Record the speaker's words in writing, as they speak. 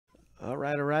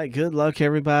All right. Good luck,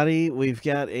 everybody. We've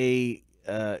got a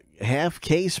half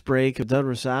case break of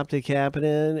Donruss Optic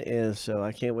happening, and so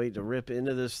I can't wait to rip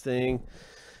into this thing.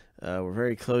 We're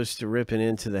very close to ripping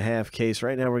into the half case.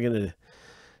 Right now, we're going to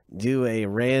do a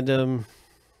random,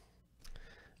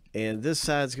 and this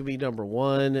side's going to be number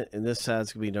 1, and this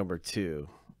side's going to be number 2.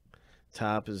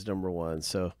 Top is number 1.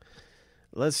 So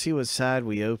let's see what side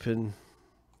we open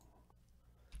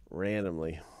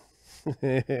randomly.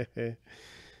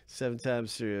 7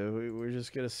 times through. We're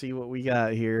just going to see what we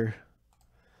got here.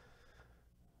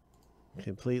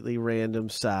 Completely random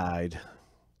side.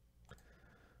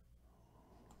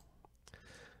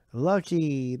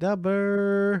 Lucky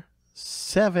number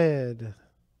 7.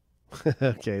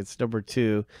 Okay, it's number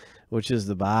 2, which is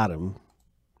the bottom.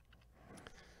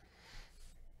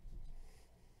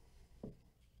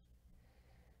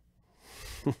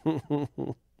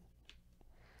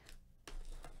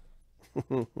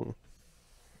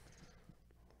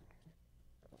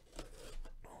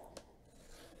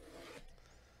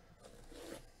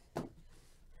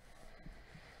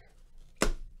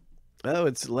 Oh,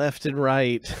 it's left and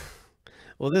right.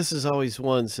 Well, this is always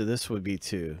 1, so this would be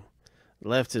 2.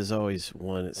 Left is always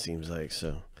 1, it seems like,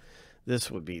 so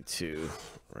this would be 2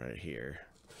 right here.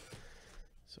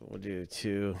 So we'll do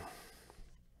 2.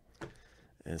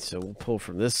 And so we'll pull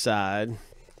from this side.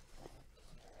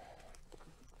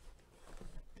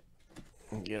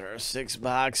 And get our 6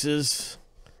 boxes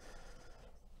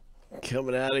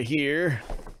coming out of here.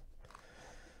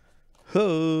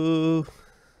 Ho!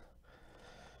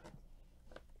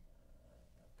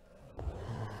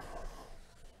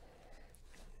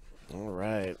 All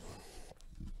right.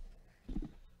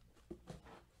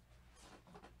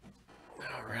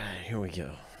 All right, here we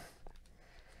go.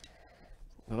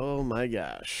 Oh my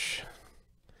gosh.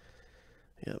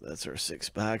 Yep, that's our 6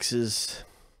 boxes.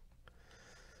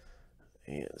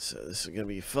 And so this is going to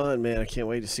be fun, man. I can't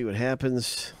wait to see what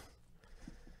happens.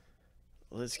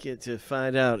 Let's get to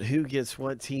find out who gets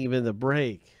what team in the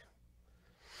break.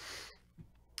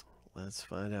 Let's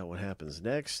find out what happens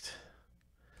next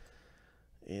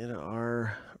in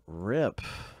our rip.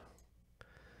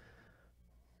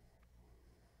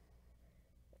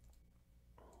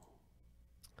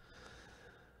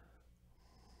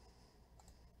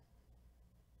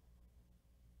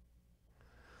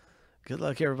 Good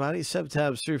luck, everybody. 7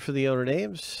 times through for the owner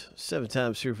names, 7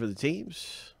 times through for the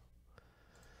teams.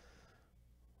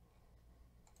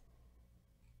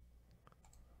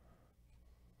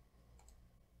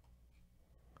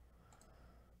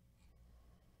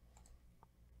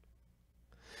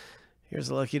 Here's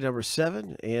the lucky number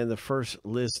 7, and the first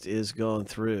list is gone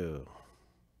through.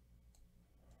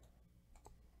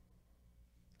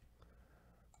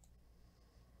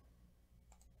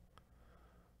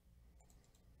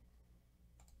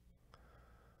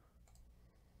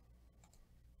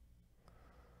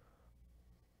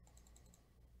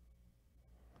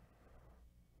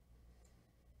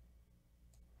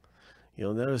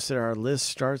 You'll notice that our list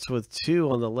starts with 2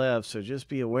 on the left, so just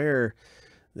be aware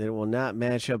that it will not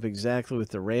match up exactly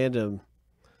with the random.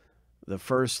 The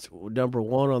first number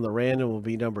 1 on the random will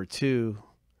be number 2,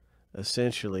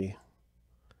 essentially.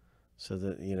 So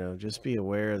that, you know, just be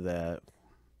aware of that.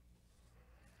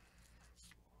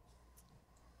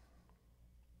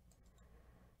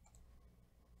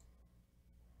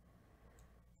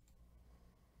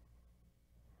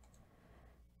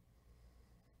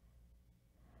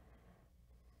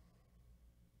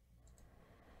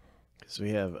 So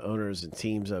we have owners and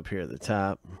teams up here at the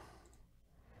top.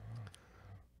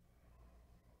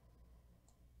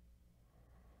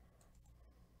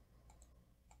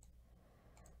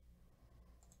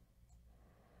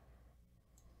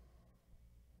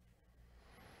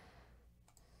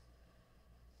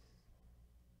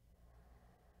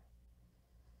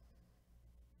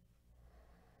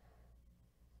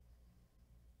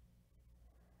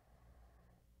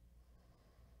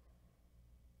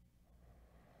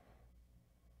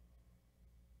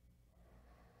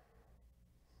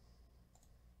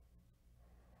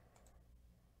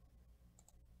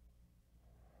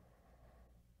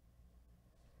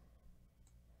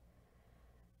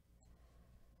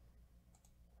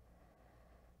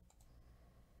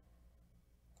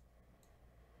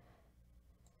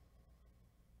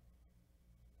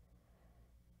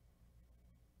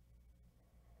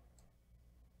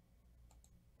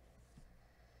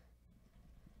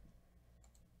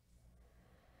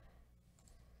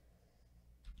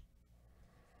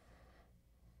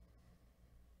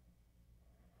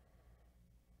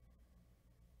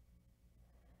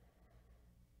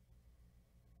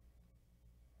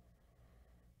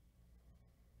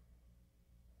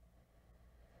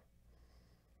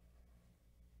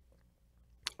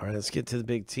 All right, let's get to the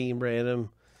big team random.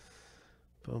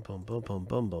 Boom, boom, boom, boom,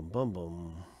 boom, boom, boom,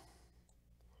 boom.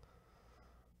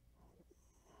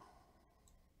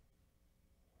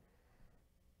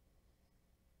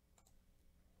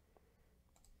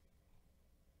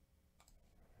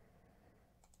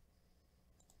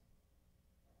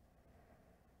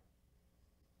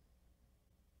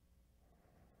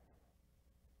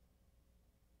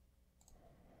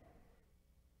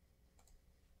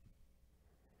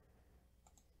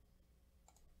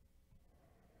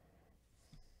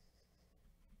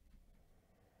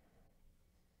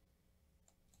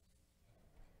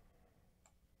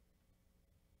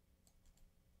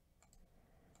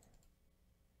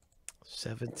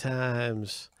 Seven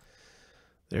times.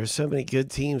 There's so many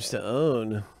good teams to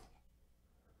own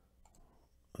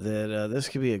that this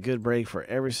could be a good break for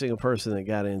every single person that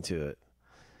got into it.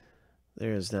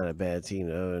 There is not a bad team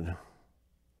to own.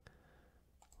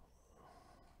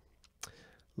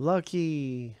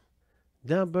 Lucky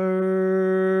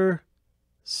number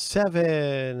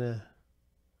 7.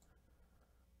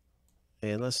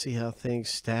 And let's see how things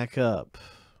stack up.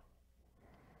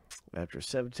 After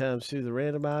 7 times through the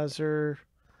randomizer.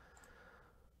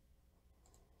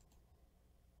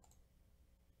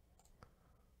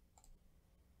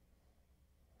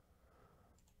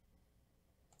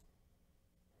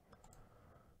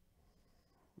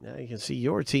 Now you can see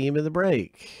your team in the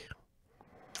break.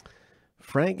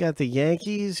 Frank got the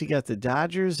Yankees. He got the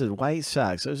Dodgers and White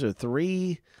Sox. Those are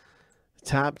 3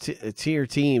 top tier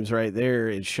teams right there.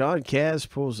 And Sean Kaz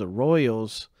pulls the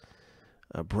Royals.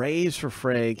 Braves for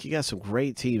Frank. You got some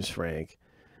great teams, Frank.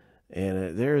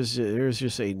 And there's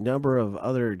just a number of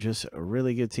other just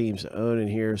really good teams to own in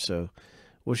here. So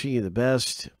wishing you the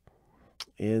best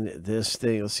in this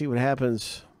thing. Let's see what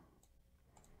happens.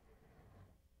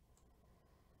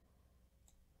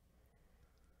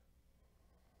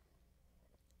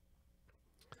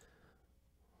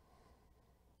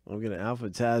 I'm going to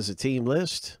alphabetize the team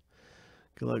list.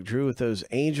 Good luck, Drew, with those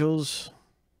Angels.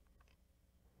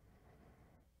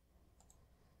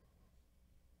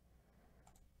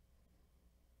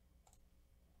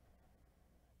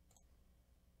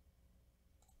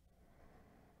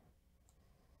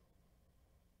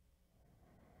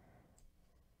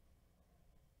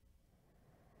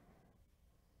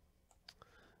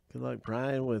 Good luck,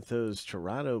 Brian, with those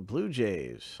Toronto Blue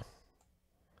Jays.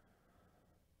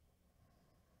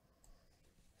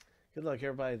 Good luck,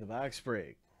 everybody, at the box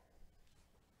break.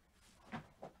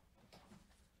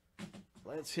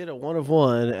 Let's hit a 1 of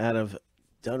 1 out of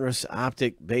Donruss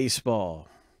Optic Baseball.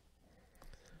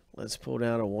 Let's pull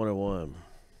down a 1 of 1.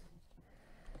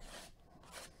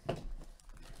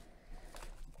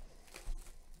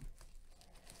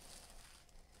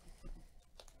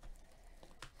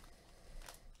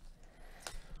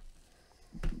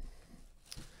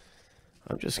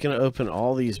 I'm just going to open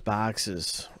all these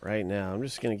boxes right now. I'm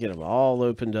just going to get them all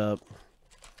opened up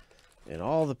and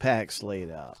all the packs laid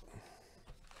out.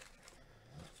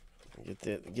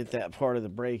 Get that part of the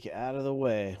break out of the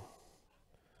way.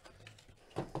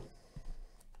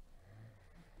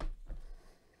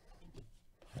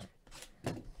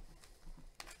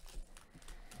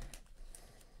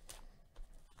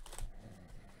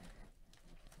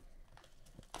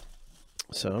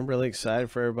 So I'm really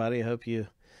excited for everybody. I hope you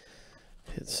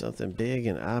hit something big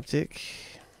in Optic.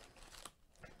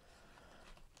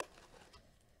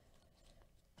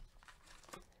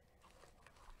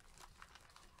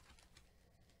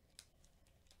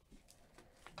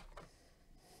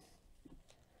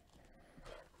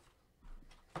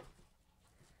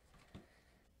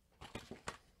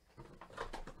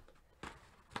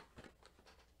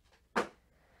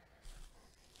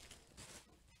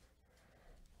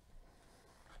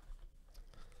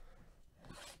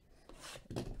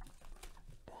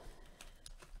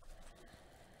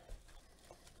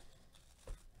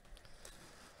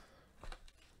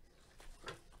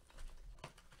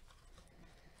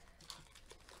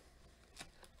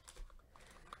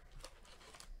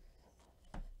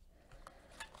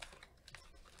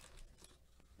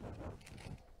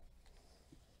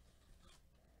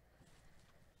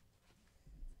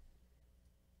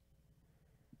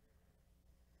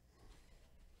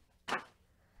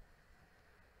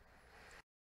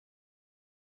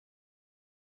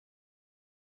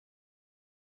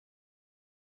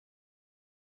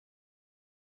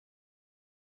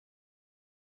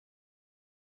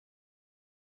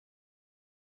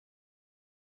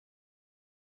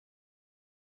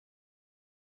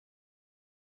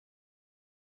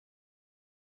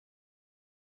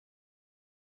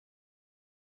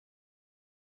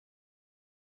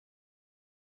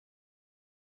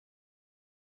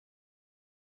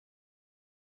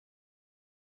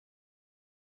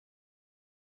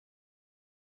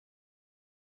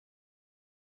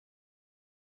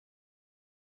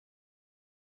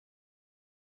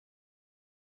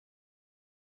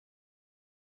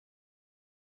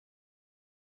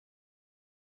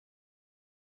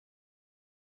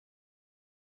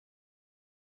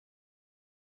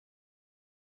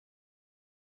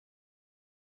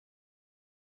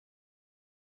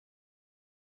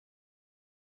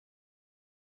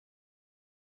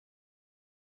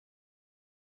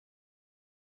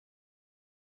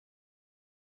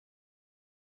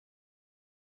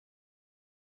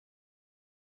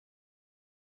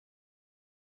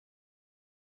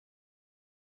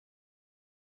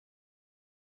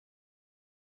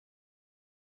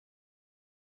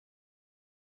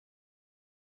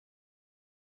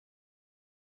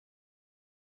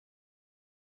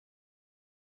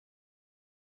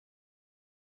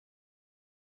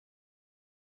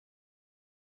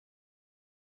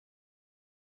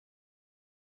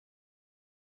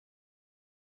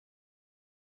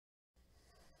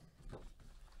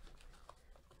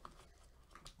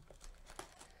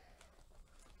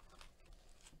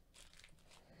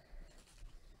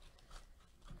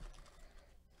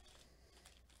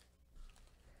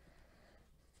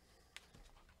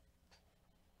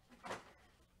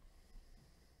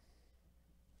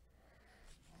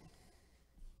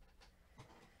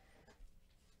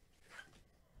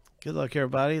 Good luck,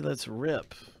 everybody. Let's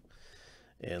rip.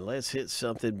 And let's hit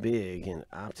something big in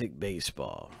Optic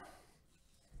baseball.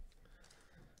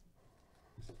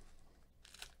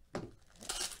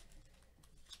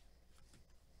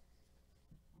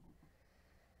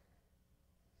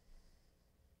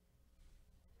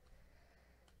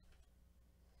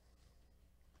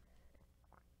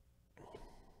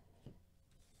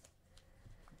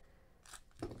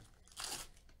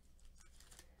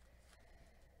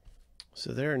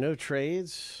 So there are no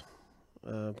trades.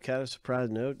 Kind of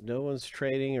surprised no one's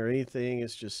trading or anything.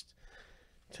 It's just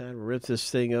time to rip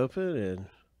this thing open, and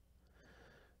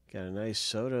got a nice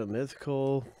Soda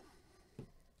Mythical.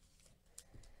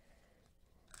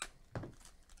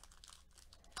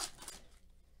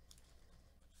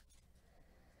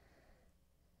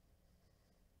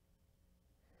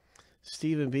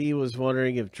 Stephen B was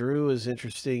wondering if Drew is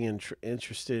interested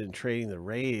in trading the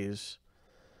Rays.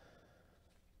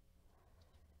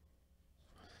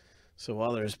 So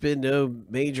while there's been no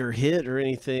major hit or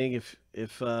anything, if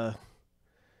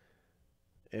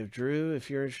Drew, if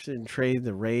you're interested in trading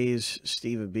the Rays,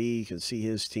 Stephen B, you can see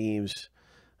his teams.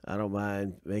 I don't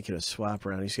mind making a swap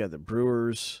around. He's got the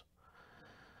Brewers.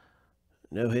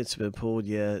 No hits have been pulled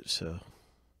yet, so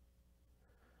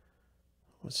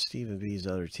what's Stephen B's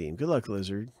other team? Good luck,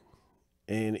 Lizard.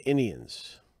 And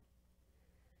Indians.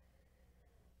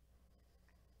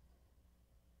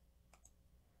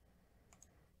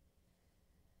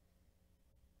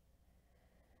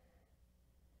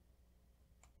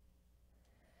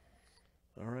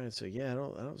 All right, so yeah, I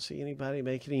don't see anybody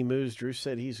making any moves. Drew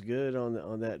said he's good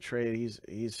on that trade.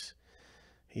 He's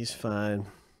fine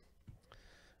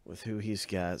with who he's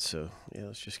got. So yeah,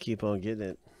 let's just keep on getting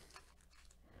it.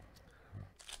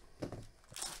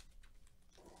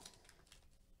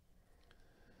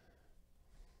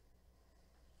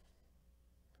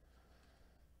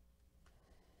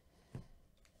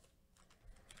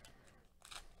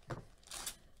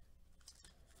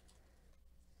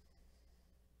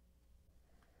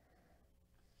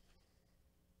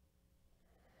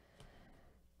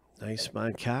 Nice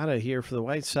Moncada here for the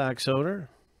White Sox owner.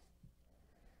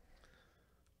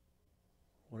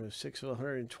 106 of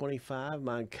 125,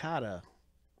 Moncada.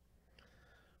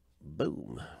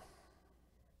 Boom.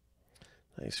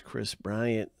 Nice Chris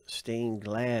Bryant stained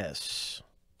glass.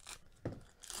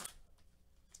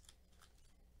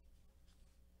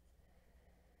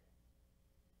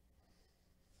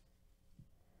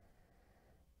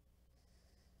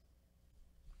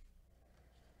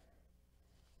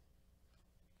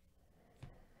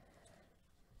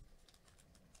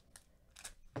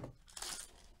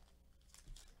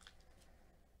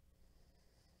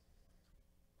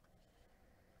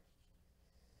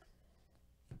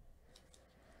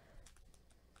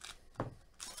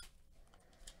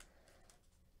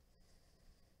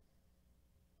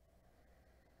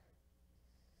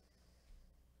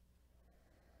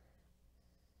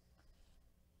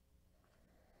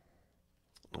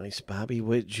 Nice Bobby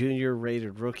Witt Jr.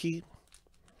 rated rookie.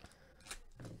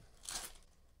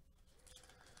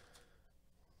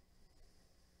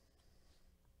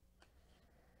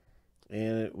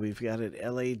 And we've got an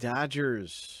LA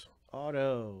Dodgers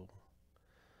auto.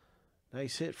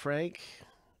 Nice hit, Frank.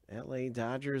 LA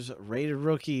Dodgers rated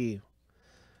rookie.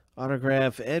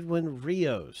 Autograph Edwin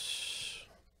Rios.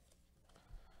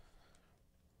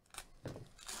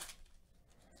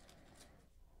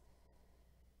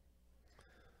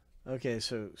 Okay,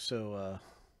 so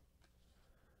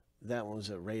that one's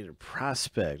a rated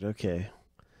prospect. Okay.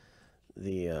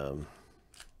 The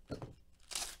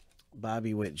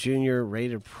Bobby Witt Jr.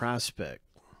 rated prospect.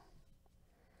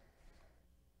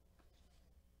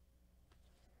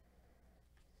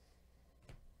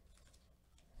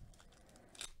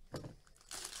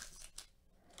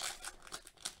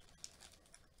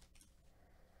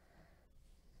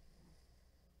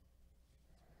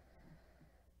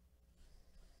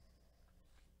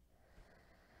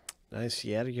 Nice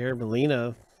Yadier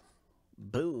Molina.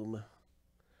 Boom.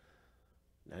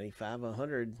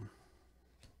 95/100.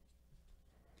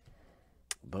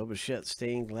 Bo Bichette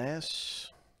stained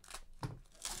glass.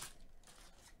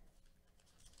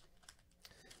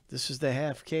 This is the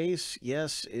half case.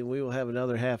 Yes, and we will have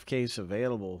another half case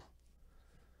available.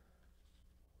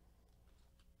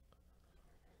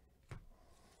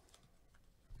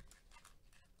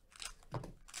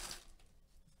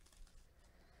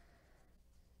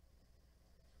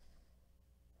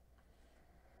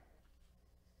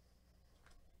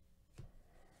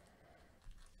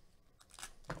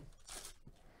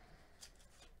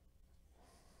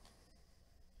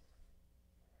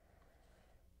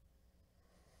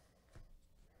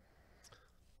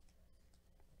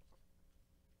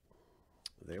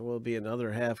 There will be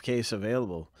another half case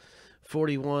available.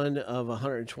 41 of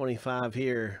 125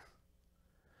 here.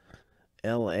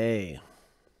 LA.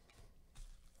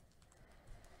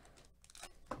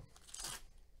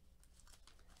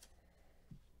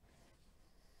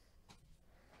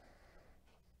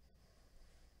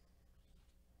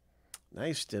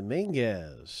 Nice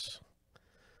Dominguez.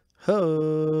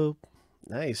 Ho.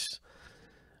 Nice.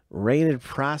 Rated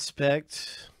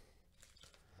prospect.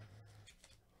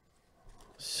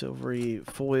 Silvery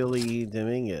foily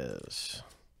Dominguez.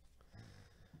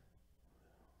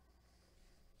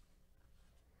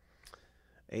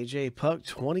 AJ Puck,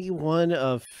 21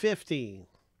 of 50.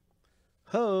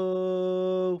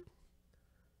 Ho.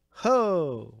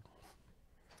 Ho.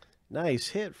 Nice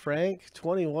hit, Frank.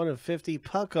 21 of 50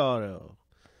 Puck auto.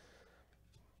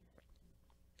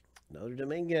 Another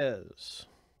Dominguez.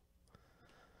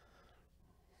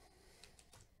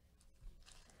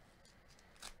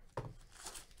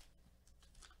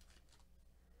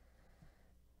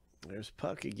 There's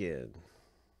Puck again.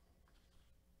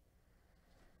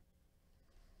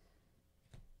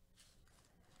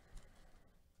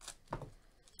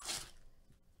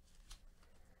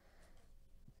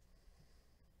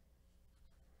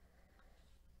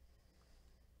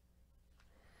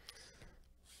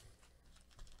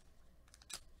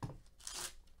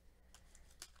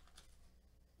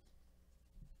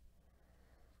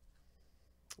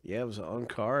 Yeah, it was on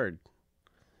card.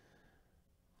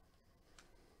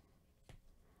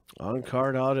 On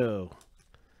card auto.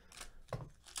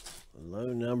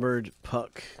 Low numbered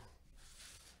Puck.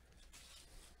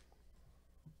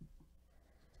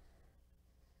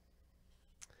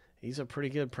 He's a pretty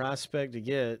good prospect to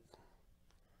get.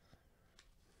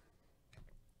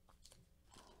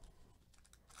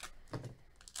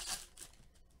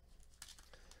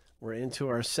 We're into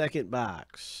our second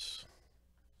box.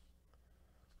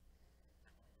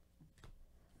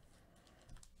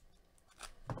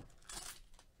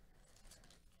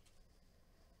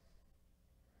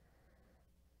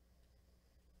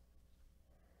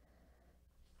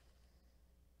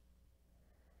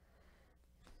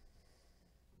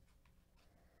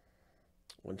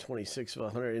 $126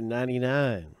 of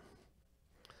 199.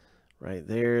 Right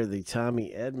there, the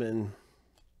Tommy Edman.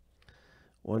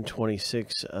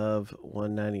 126 of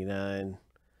 199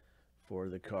 for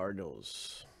the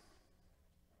Cardinals.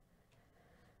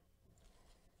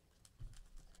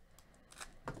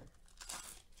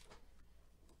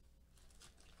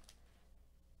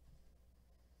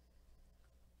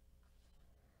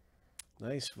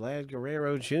 Nice Vlad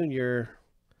Guerrero Jr.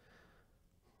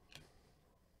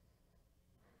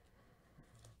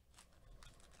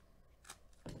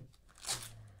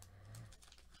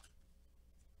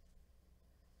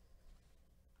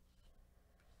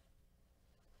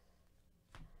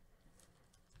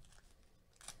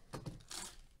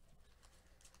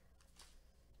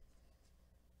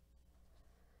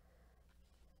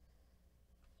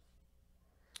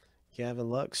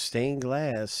 Gavin Lux, stained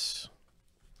glass.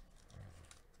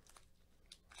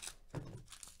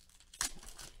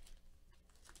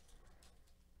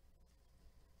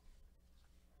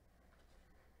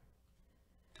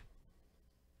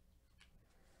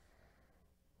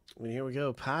 And here we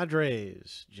go.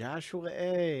 Padres. Joshua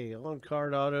A. On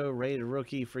card auto. Rated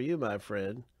rookie for you, my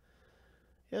friend.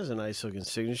 He has a nice looking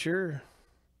signature.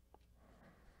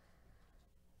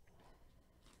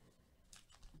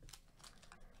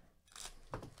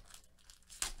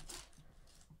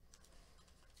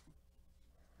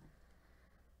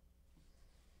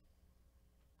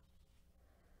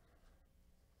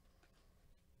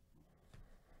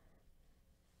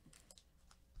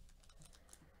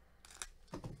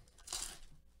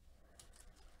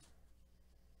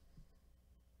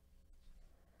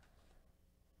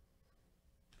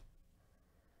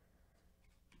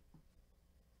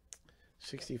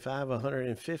 $65,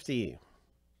 150.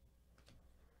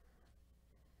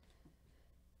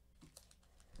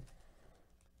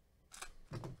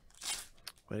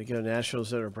 Way to go,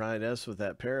 Nationals owner Brian S. with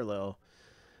that parallel.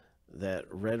 That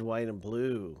red, white, and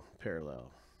blue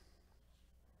parallel.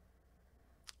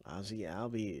 Ozzie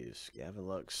Albies, Gavin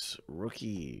Lux,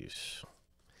 rookies.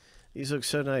 These look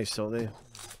so nice, don't they?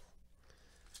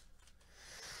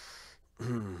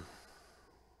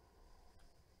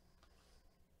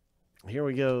 Here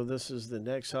we go. This is the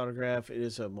next autograph. It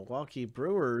is a Milwaukee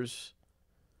Brewers,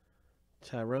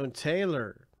 Tyrone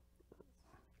Taylor.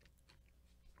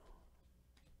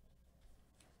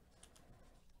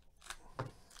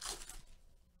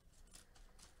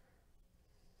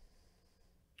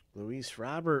 Luis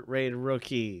Robert, rated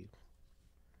rookie.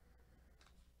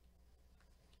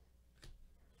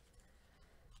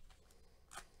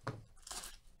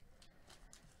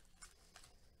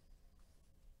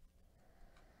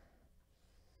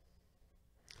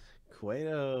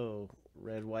 Cueto,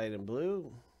 red, white, and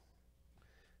blue.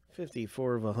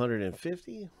 54 of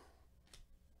 150.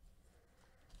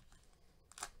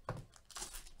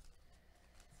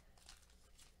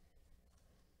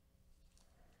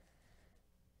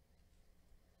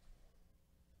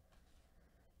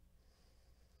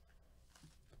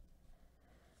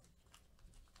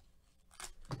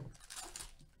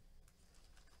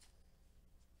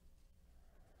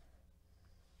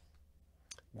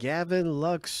 Gavin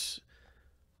Lux.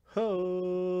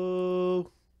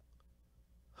 Ho!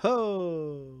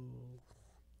 Ho!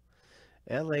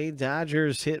 LA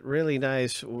Dodgers hit really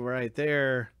nice right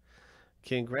there.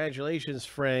 Congratulations,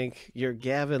 Frank. Your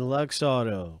Gavin Lux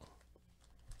auto.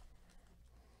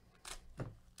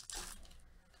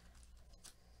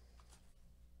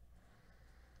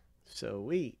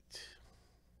 Sweet.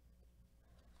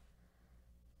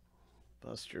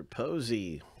 Buster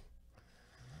Posey.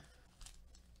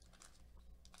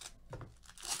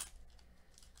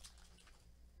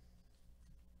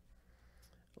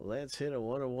 Let's hit a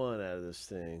 101 out of this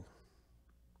thing.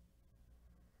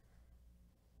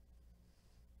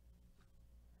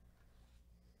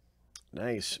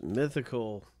 Nice.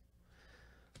 Mythical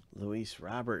Luis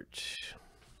Robert.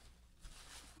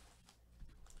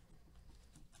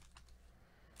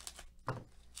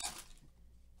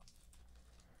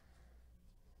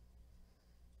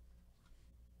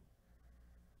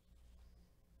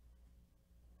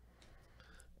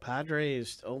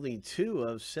 Padres only 2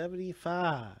 of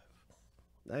 75.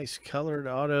 Nice colored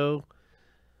auto.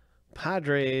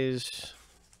 Padres.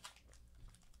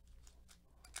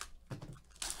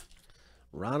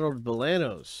 Ronald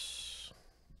Bolanos.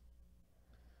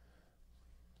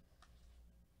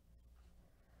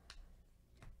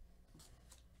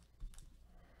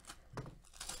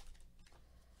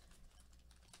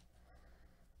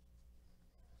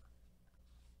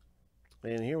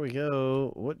 And here we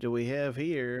go. What do we have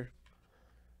here?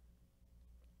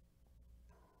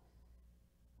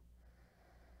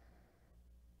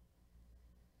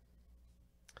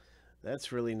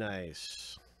 That's really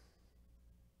nice.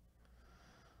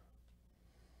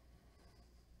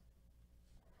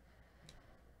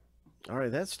 All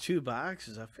right, that's 2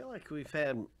 boxes. I feel like we've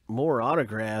had more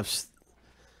autographs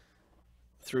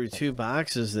through 2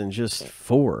 boxes than just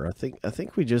 4. I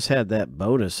think we just had that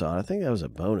bonus auto. I think that was a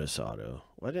bonus auto.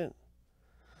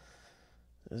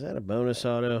 Is that a bonus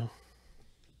auto?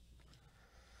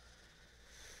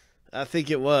 I think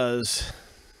it was.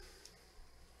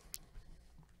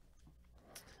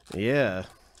 Yeah.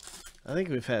 I think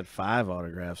we've had 5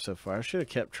 autographs so far. I should have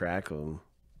kept track of them.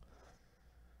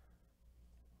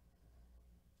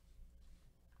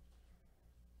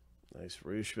 Nice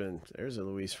Rooshman. There's a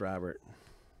Luis Robert.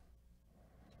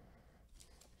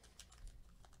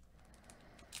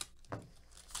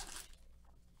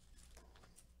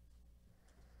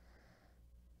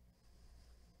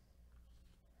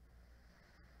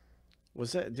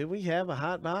 Did we have a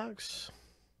hot box?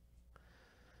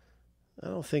 I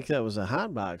don't think that was a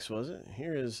hot box, was it?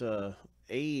 Here is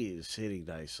A's hitting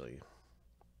nicely.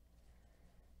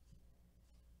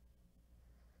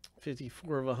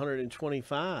 54 of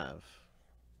 125.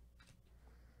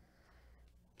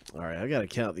 All right, I got to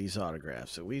count these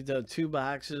autographs. So we've done 2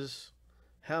 boxes.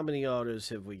 How many autos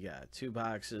have we got? 2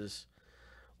 boxes,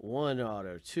 1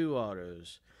 auto, 2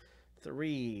 autos,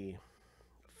 3,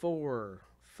 4,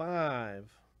 5,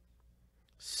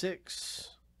 6,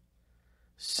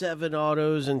 7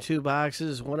 autos in 2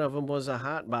 boxes. One of them was a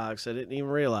hot box. I didn't even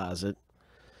realize it.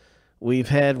 We've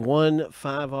had 1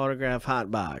 5 autograph hot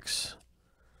box.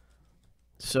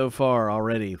 So far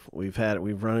already, we've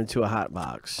run into a hot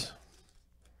box.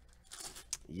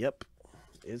 Yep,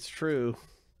 it's true.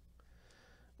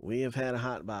 We have had a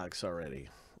hot box already.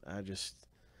 I just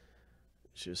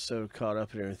so caught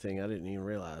up in everything, I didn't even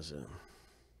realize it.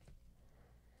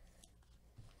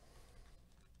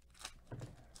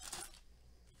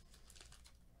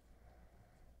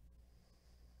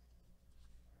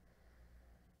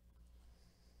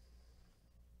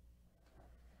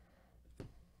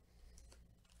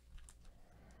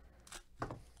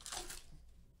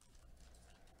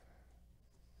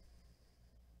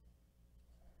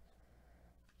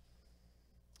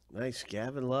 Nice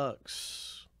Gavin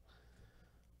Lux.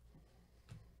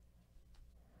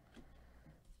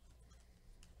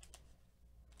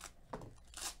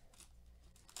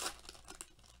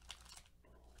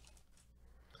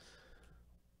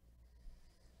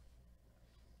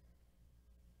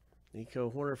 Nico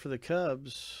Horner for the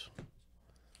Cubs.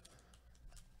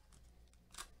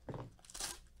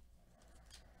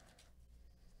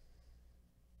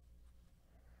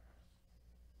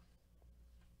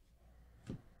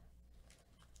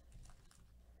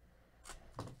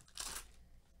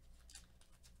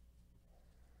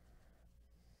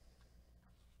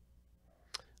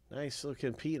 Nice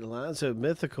looking Pete Alonso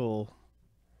mythical.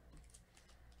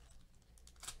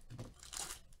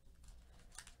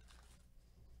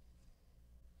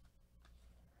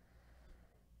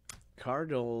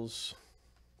 Cardinals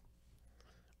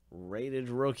rated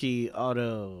rookie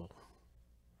auto.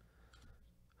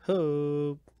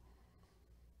 Hope.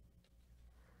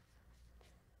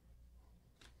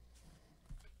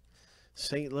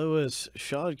 St. Louis,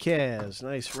 Sean Kaz.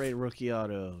 Nice rated rookie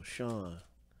auto, Sean.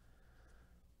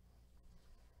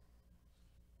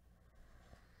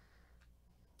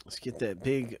 Let's get that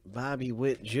big Bobby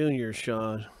Witt Jr.,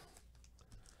 Sean.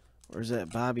 Where's that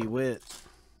Bobby Witt?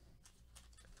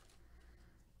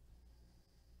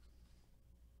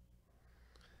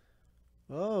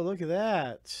 Oh, look at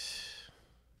that.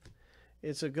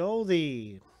 It's a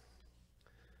Goldie.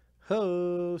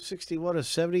 Ho,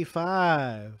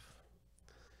 61/75.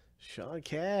 Sean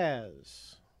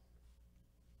Kaz.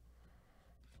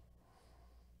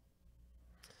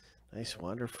 Nice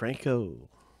Wander Franco.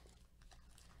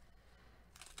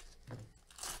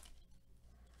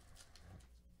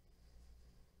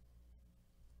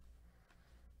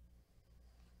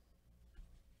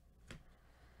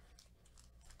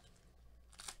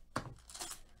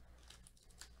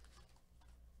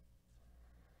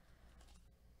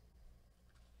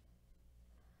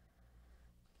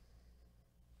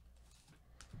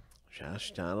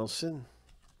 Josh Donaldson.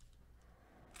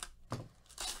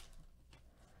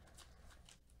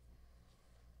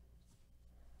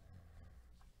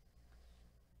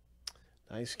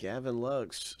 Nice Gavin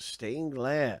Lux. Stained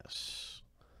glass.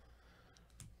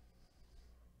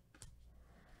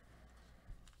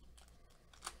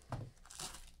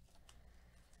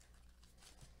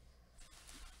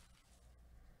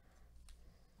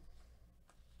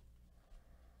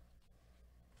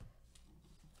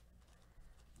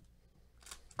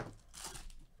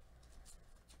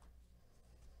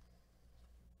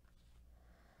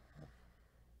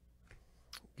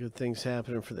 Good things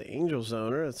happening for the Angels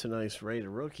owner. That's a nice rated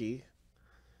rookie.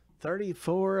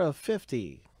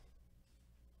 34/50.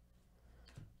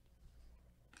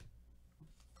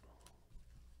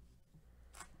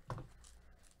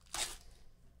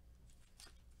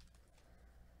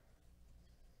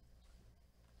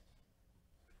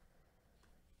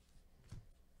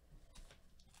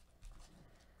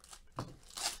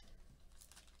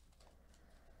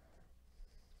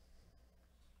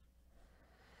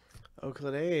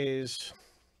 Oakland A's.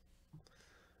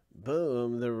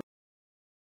 Boom. The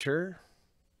sure.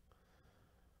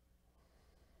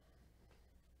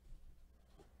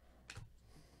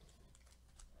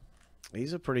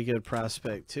 He's a pretty good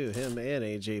prospect too. Him and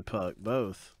AJ Puck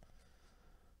both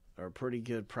are pretty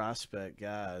good prospect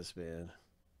guys, man.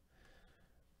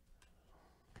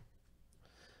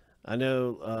 I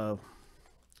know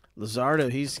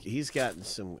Luzardo. He's gotten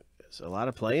a lot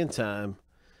of playing time.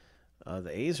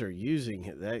 The A's are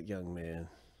using that young man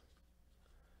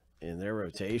in their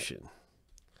rotation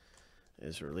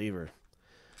as reliever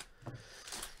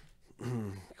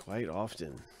quite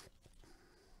often.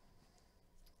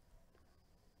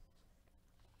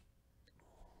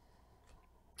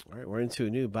 All right, we're into a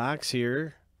new box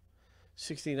here.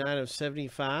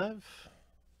 69/75.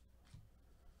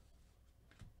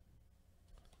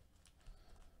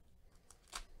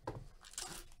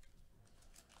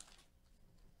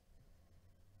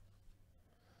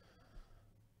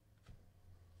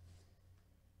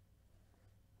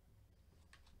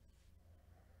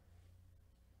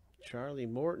 Charlie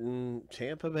Morton,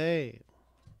 Tampa Bay.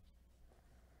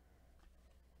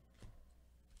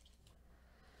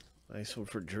 Nice one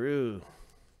for Drew.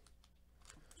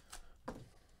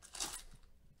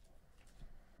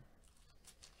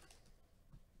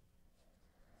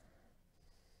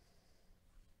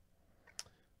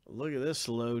 Look at this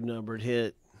low numbered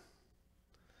hit.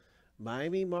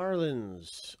 Miami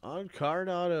Marlins on card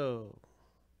auto.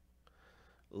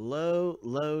 Low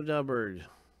numbered.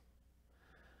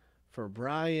 For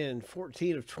Brian,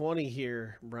 14/20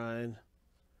 here, Brian.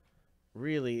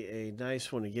 Really a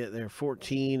nice one to get there.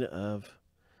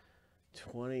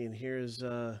 14/20. And here's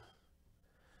the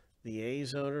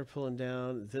A's owner pulling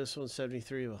down this one,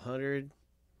 73/100.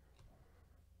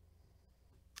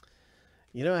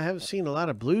 You know, I haven't seen a lot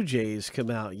of Blue Jays come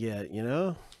out yet, you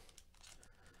know.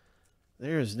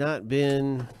 There has not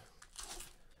been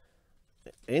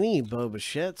any Bo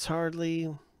Bichette's hardly,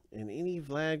 and any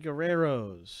Vlad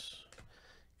Guerreros.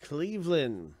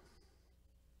 Cleveland,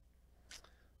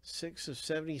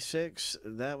 6/76.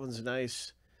 That one's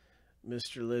nice,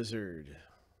 Mr. Lizard.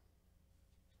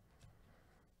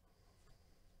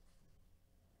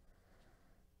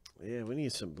 Yeah, we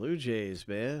need some Blue Jays,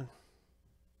 man.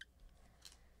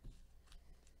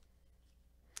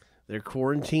 They're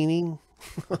quarantining?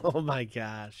 Oh my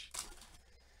gosh.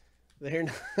 They're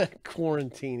not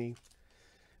quarantining.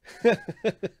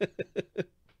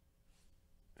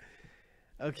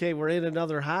 Okay, we're in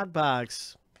another hot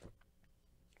box.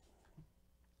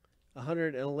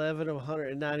 111 of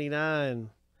 199.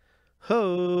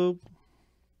 Hope.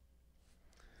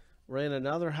 We're in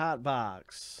another hot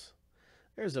box.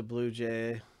 There's a Blue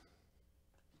Jay.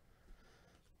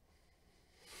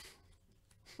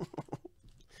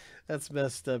 That's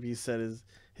messed up. You said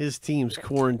his team's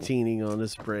quarantining on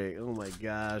this break. Oh my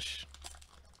gosh.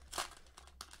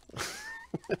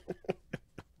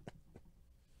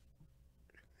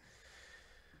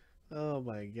 Oh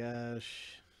my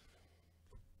gosh.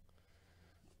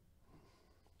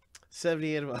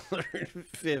 78 of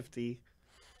 150.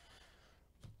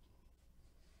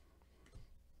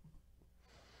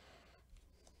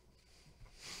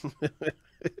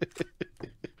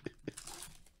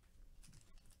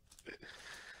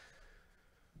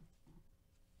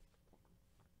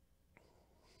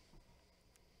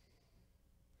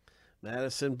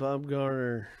 Madison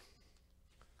Bumgarner.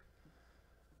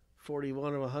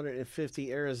 41 of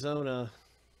 150, Arizona.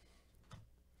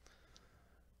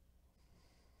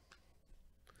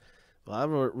 Well, I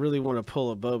don't really want to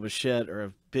pull a Bo Bichette or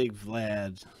a Big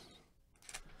Vlad.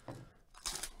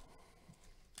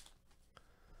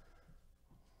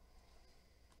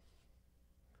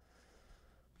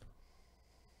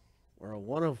 Or a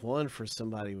 1 of 1 for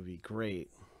somebody would be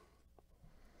great.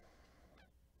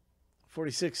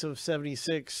 46 of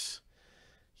 76,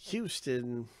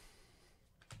 Houston.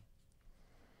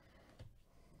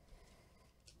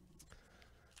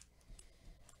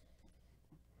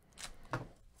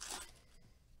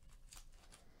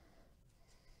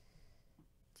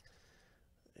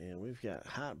 And we've got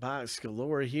hot box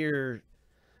galore here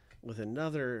with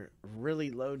another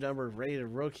really low number rated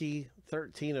rookie,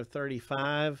 13 of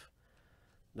 35.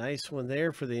 Nice one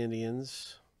there for the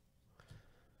Indians.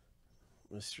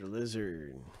 Mr.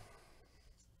 Lizard.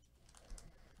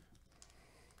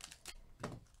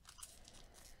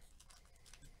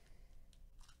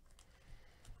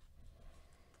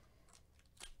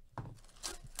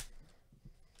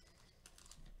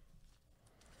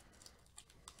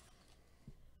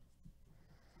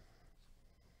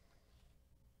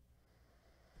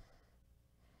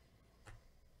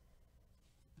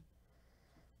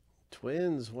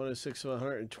 Twins, 106 of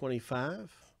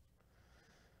 125.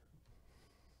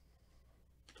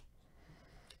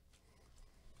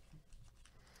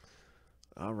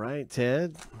 All right,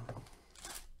 Ted.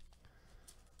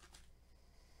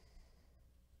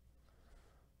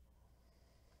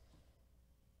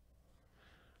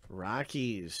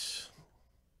 Rockies,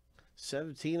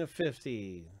 17 of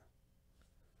 50.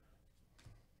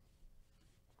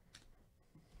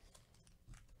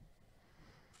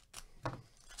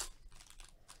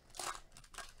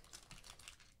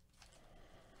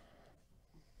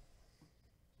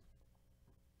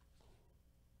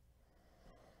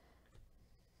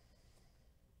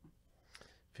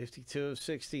 $52 of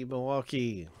 60,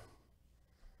 Milwaukee.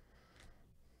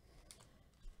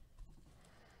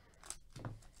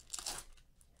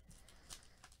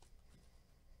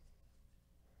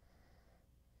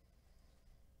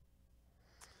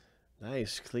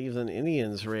 Nice. Cleveland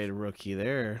Indians rated rookie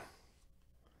there.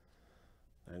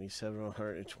 97 of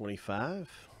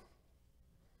 125.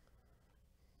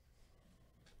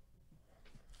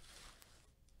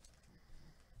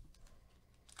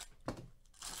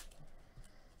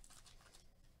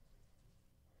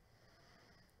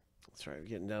 That's right, we're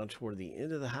getting down toward the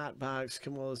end of the hot box.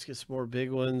 Come on, let's get some more big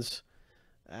ones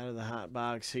out of the hot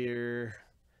box here.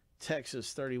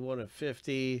 Texas, 31 of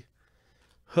 50.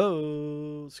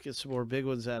 Ho! Let's get some more big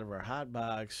ones out of our hot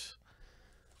box.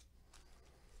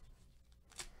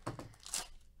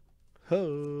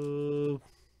 Ho!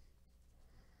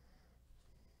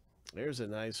 There's a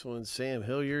nice one. Sam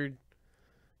Hilliard,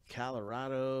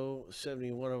 Colorado,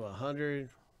 71 of 100.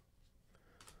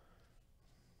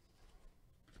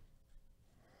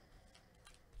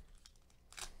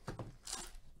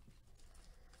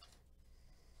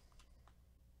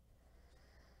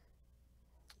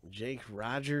 Jake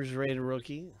Rogers, rated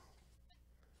rookie.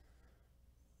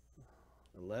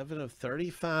 11 of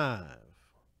 35.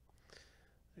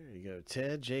 There you go,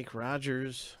 Ted. Jake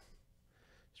Rogers.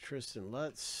 Tristan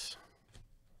Lutz.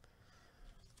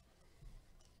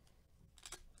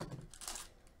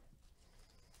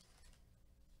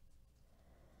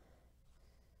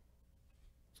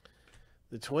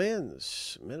 The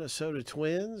Twins. Minnesota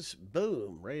Twins.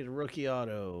 Boom. Rated rookie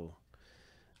auto.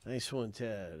 Nice one,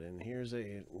 Ted. And here's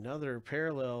another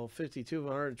parallel, 52 of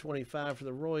 125 for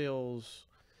the Royals.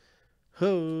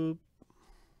 Hope.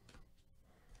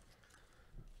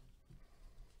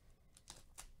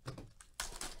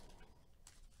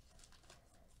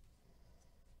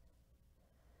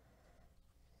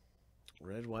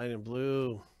 Red, white, and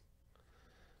blue.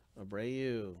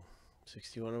 Abreu.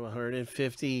 61 of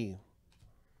 150.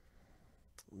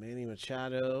 Manny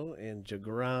Machado and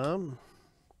Jagram.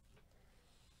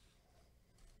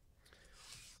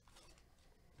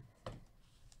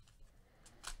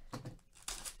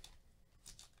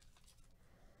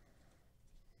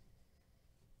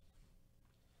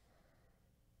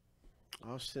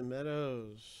 Austin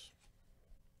Meadows.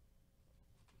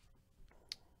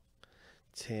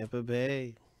 Tampa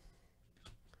Bay.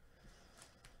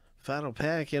 Final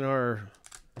pack in our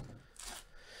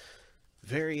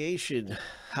variation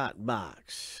hot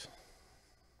box.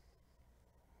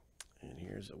 And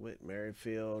here's a Whit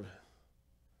Merrifield.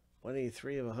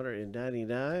 183 of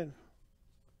 199.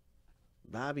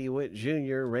 Bobby Witt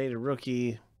Jr., rated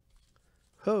rookie.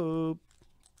 Hope.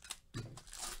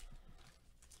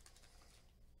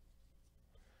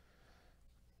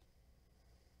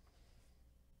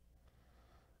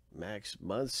 Max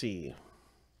Muncy.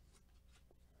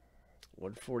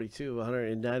 142 of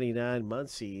 199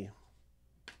 Muncy.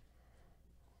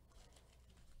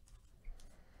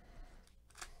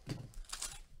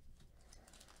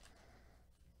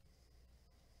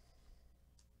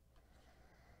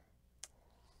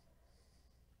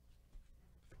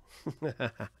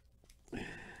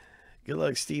 Good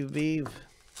luck, Steve Beeve.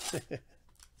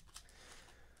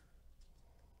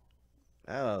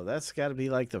 Oh, that's got to be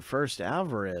like the first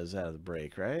Alvarez out of the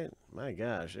break, right? My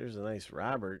gosh, there's a nice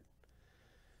Robert.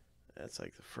 That's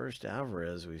like the first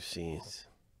Alvarez we've seen.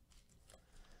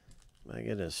 My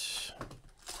goodness.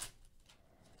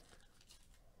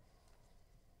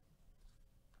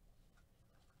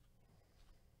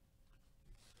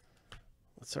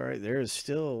 That's all right. There is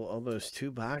still almost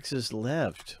 2 boxes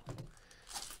left.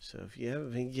 So if you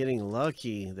haven't been getting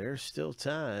lucky, there's still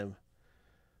time.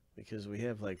 Because we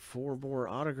have like 4 more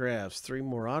autographs, 3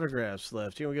 more autographs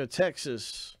left. Here we go.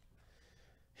 Texas.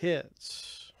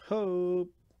 Hits.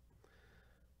 Hope.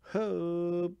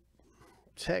 Hope.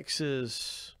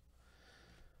 Texas.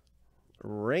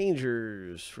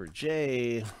 Rangers for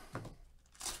Jay.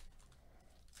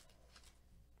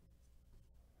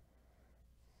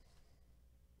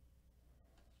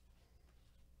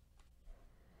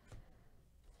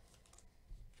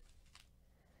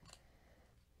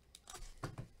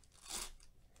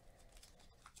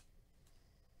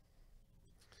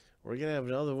 We're going to have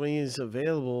another wings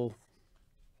available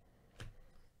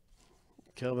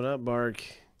coming up, Mark.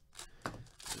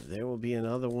 There will be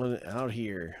another one out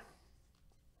here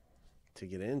to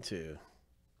get into.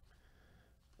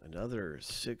 Another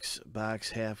 6-box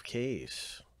half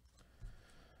case.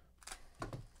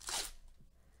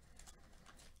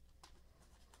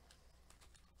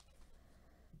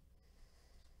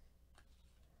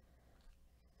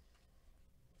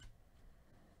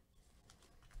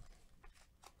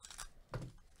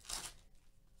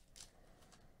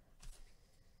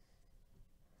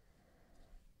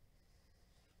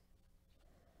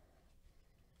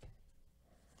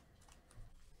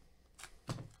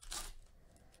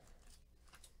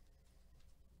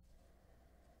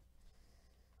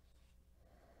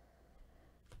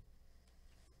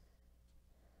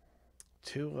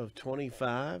 Two of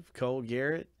 25, Cole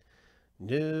Garrett,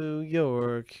 New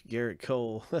York, Garrett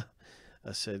Cole.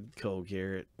 I said Cole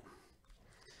Garrett.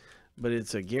 But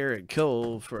it's a Garrett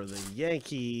Cole for the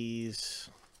Yankees.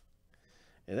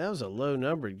 And that was a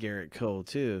low-numbered Garrett Cole,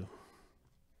 too.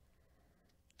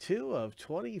 2 of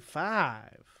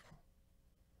 25.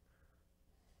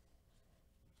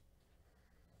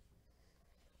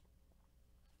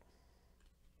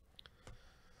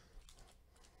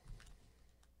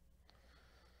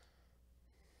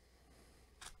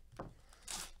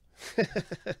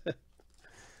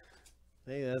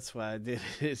 Maybe that's why I did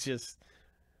it. It just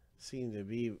seemed to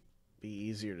be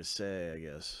easier to say, I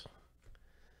guess.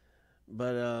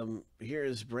 But here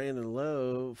is Brandon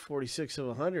Lowe, 46 of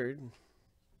 100.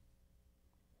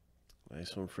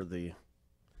 Nice one for the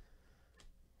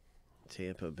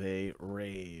Tampa Bay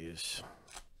Rays.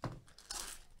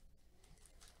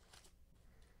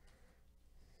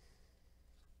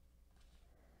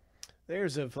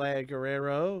 There's a Vlad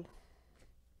Guerrero.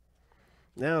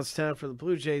 Now it's time for the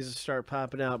Blue Jays to start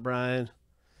popping out, Brian.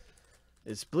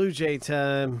 It's Blue Jay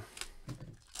time.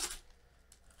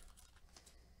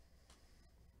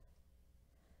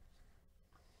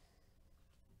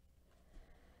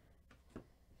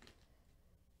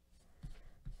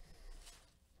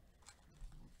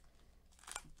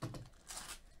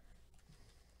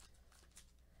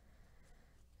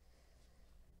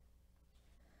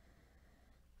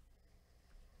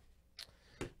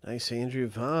 Nice Andrew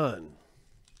Vaughn.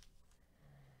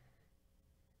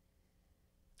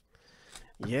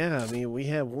 Yeah, I mean, we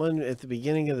had one at the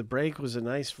beginning of the break was a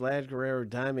nice Vlad Guerrero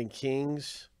Diamond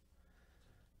Kings.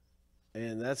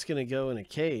 And that's going to go in a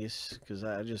case because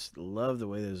I just love the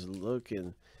way those look.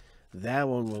 And that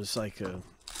one was like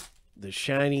the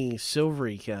shiny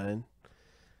silvery kind.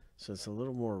 So it's a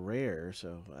little more rare.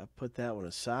 So I put that one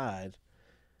aside.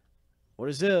 What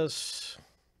is this?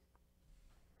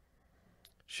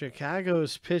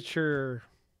 Chicago's pitcher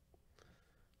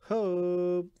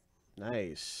Hope.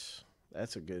 Nice.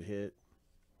 That's a good hit.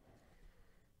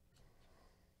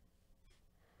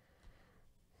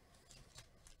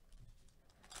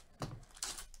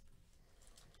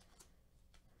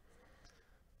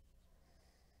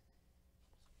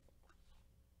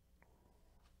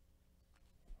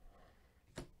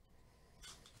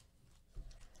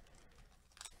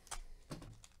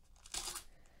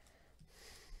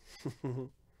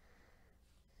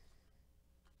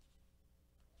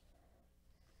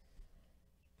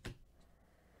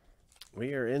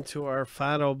 We are into our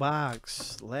final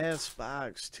box. Last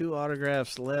box. 2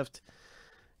 autographs left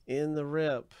in the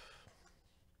rip.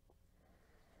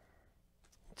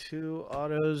 2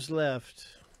 autos left.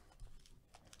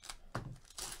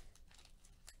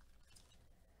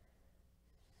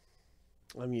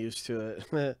 I'm used to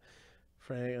it.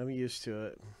 Frank, I'm used to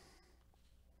it.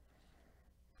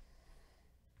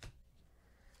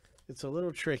 It's a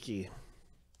little tricky.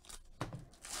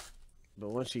 But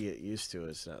once you get used to it,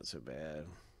 it's not so bad.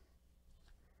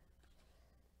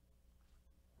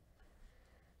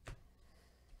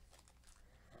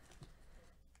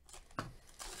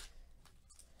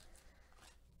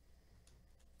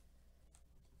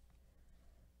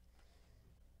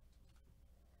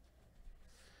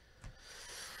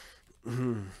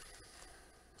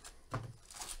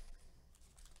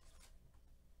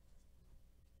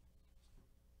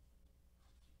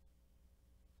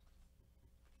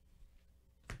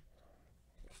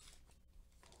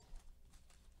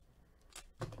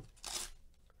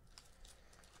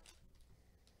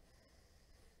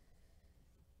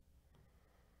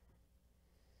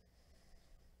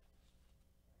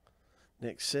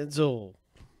 Nick Senzel.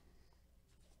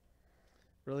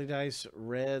 Really nice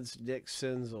Reds, Nick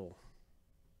Senzel.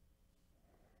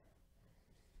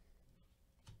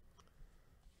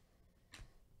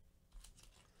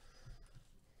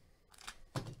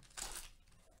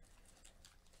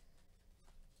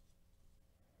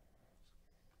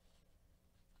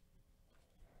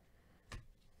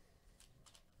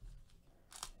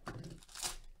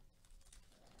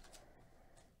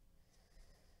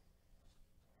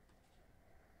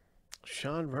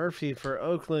 Sean Murphy for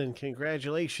Oakland.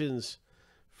 Congratulations.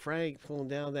 Frank pulling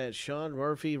down that Sean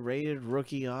Murphy rated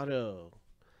rookie auto.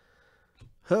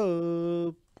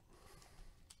 Hope.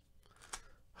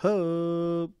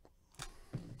 Hope.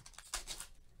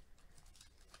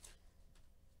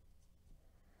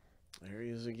 There he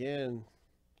is again.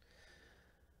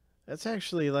 That's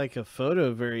actually like a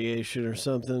photo variation or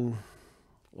something.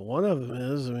 One of them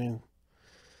is. I mean,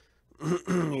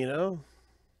 you know.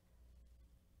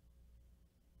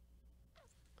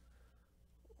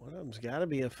 One of them's got to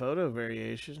be a photo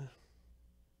variation.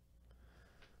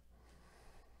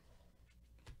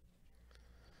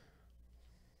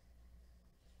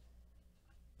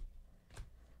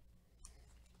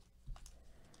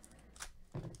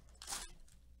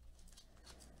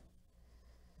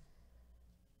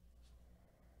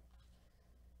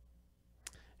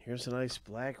 Here's a nice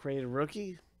black rated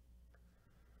rookie.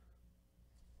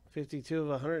 52 of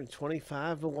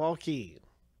 125 Milwaukee.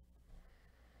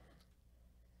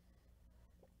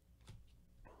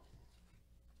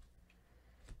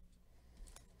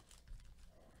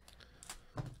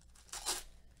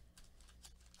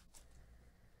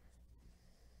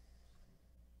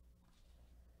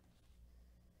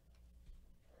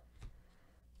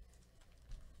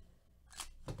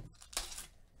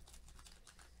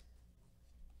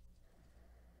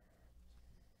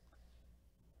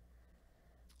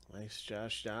 Nice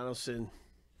Josh Donaldson.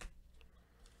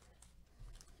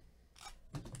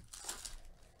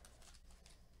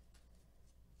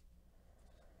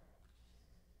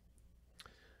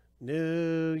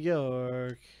 New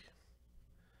York.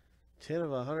 10 of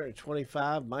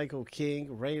 125. Michael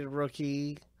King, rated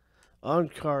rookie. On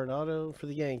card auto for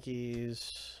the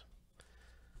Yankees.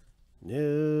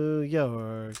 New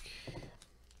York.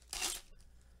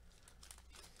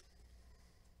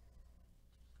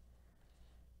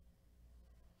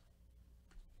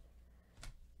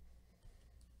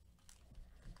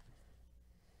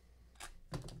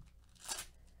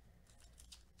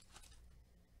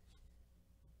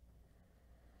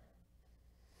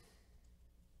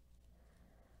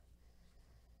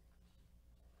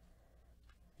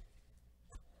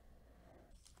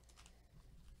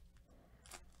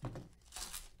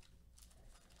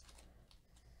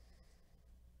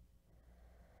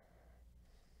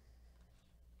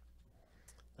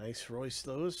 Nice Royce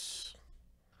Lewis.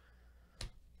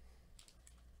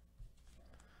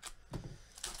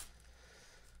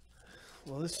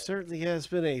 Well, this certainly has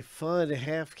been a fun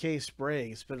half case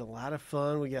break. It's been a lot of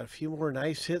fun. We got a few more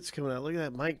nice hits coming out. Look at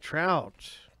that Mike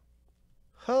Trout.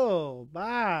 Oh,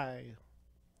 bye.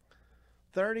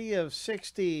 30 of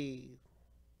 60.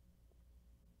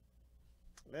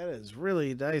 That is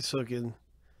really nice looking.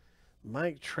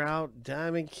 Mike Trout,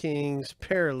 Diamond Kings,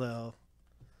 parallel.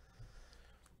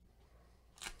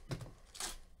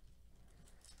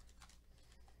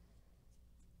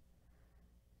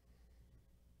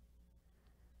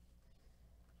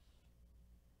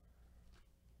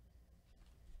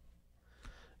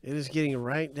 It is getting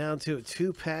right down to it.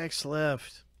 2 packs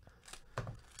left.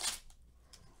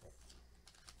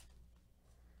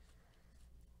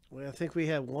 Well, I think we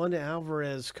have 1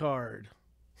 Alvarez card.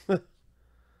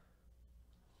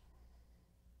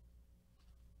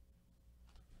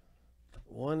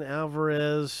 1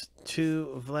 Alvarez,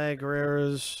 2 Vlad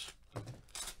Guerreros.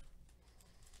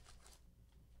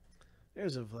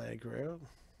 There's a Vlad Guerrero.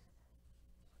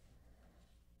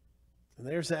 And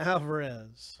there's the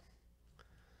Alvarez.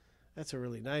 That's a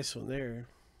really nice one there.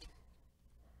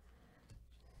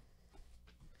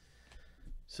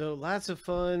 So lots of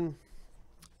fun.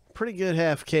 Pretty good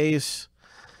half case.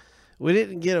 We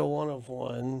didn't get a 1 of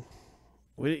 1.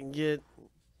 We didn't get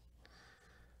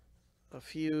a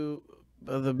few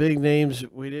of the big names.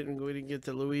 We didn't get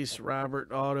the Luis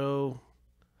Robert auto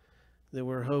that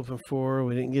we're hoping for.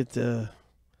 We didn't get the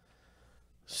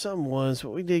some ones,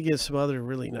 but we did get some other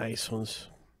really nice ones.